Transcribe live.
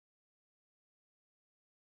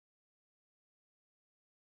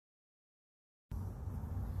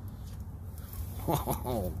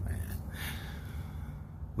Oh man,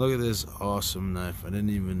 look at this awesome knife. I didn't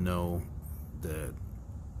even know that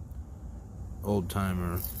Old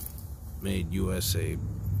Timer made USA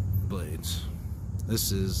blades.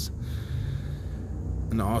 This is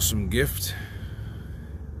an awesome gift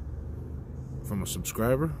from a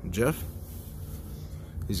subscriber, Jeff.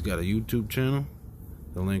 He's got a YouTube channel.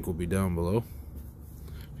 The link will be down below.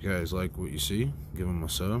 If you guys like what you see, give him a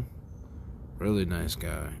sub. Really nice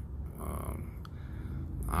guy.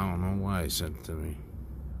 I don't know why he sent it to me.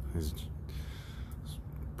 It's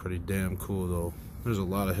pretty damn cool though. There's a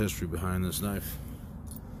lot of history behind this knife.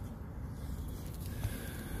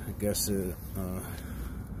 I guess this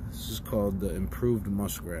is called the Improved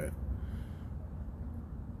Muskrat.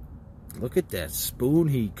 Look at that spoon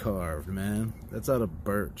he carved, man. That's out of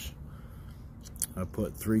birch. I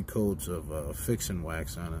put 3 coats of fixing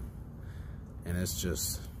wax on it, and it's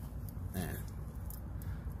just, man,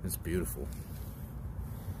 it's beautiful.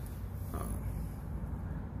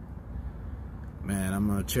 Man, I'm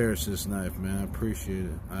gonna cherish this knife, man. I appreciate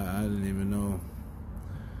it. I didn't even know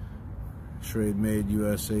Schrade made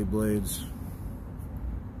USA blades.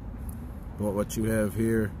 But what you have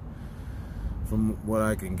here, from what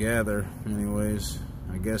I can gather anyways,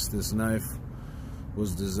 I guess this knife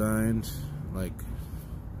was designed like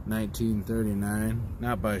 1939,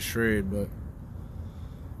 not by Schrade, but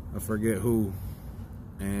I forget who,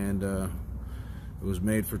 and it was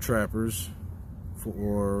made for trappers.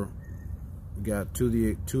 Got two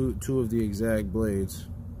of the exact blades.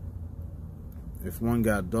 If one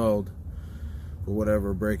got dulled for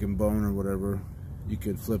whatever, breaking bone or whatever, you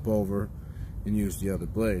could flip over and use the other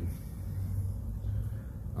blade.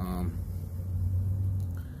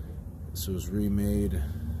 This was remade,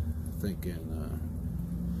 I think, in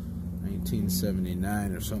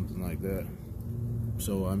 1979 or something like that.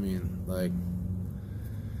 So I mean, like,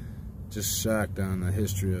 just shocked on the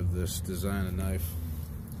history of this design of knife.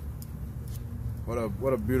 What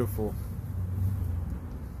a beautiful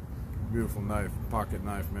knife, pocket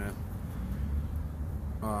knife, man.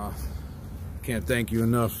 Can't thank you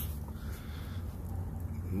enough.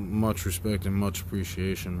 Much respect and much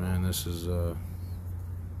appreciation, man. This is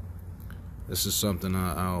something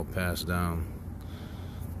I'll pass down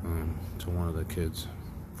to one of the kids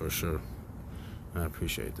for sure. I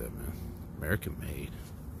appreciate that, man. American made.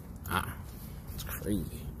 It's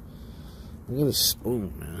crazy. Look at this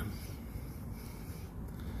spoon, man.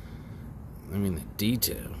 I mean, the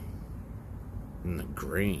detail and the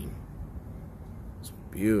grain. It's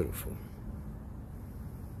beautiful.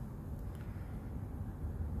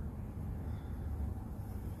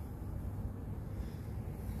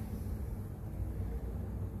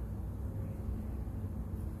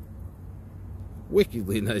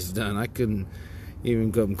 Wickedly nice done. I couldn't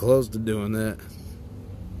even come close to doing that.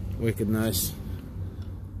 Wicked nice.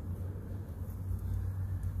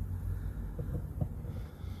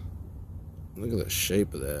 Look at the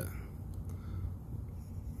shape of that.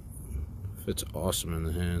 Fits awesome in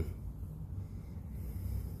the hand.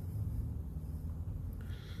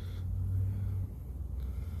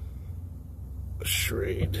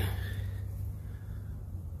 Schrade.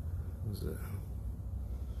 What is that?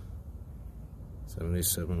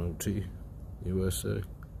 77 OT USA.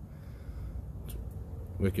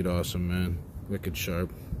 Wicked awesome, man. Wicked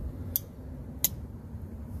sharp.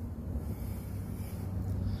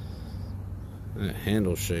 That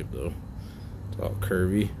handle shape though, it's all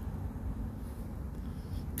curvy.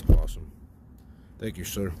 Awesome. Thank you,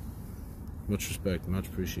 sir. Much respect, much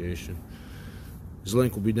appreciation. His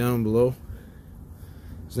link will be down below.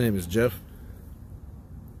 His name is Jeff.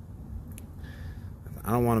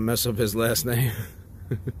 I don't want to mess up his last name.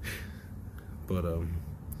 But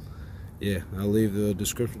yeah, I'll leave the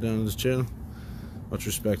description down in this channel. Much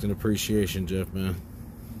respect and appreciation, Jeff, man.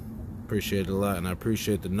 Appreciate it a lot, and I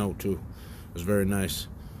appreciate the note too. It was very nice.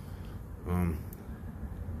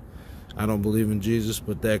 I don't believe in Jesus,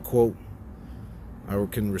 but that quote, I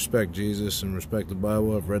can respect Jesus and respect the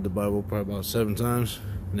Bible. I've read the Bible probably about 7 times.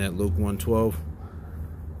 And that Luke 1:12,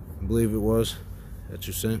 I believe it was, that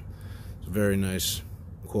you sent. It's a very nice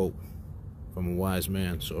quote from a wise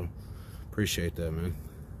man. So appreciate that, man.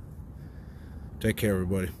 Take care,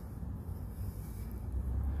 everybody.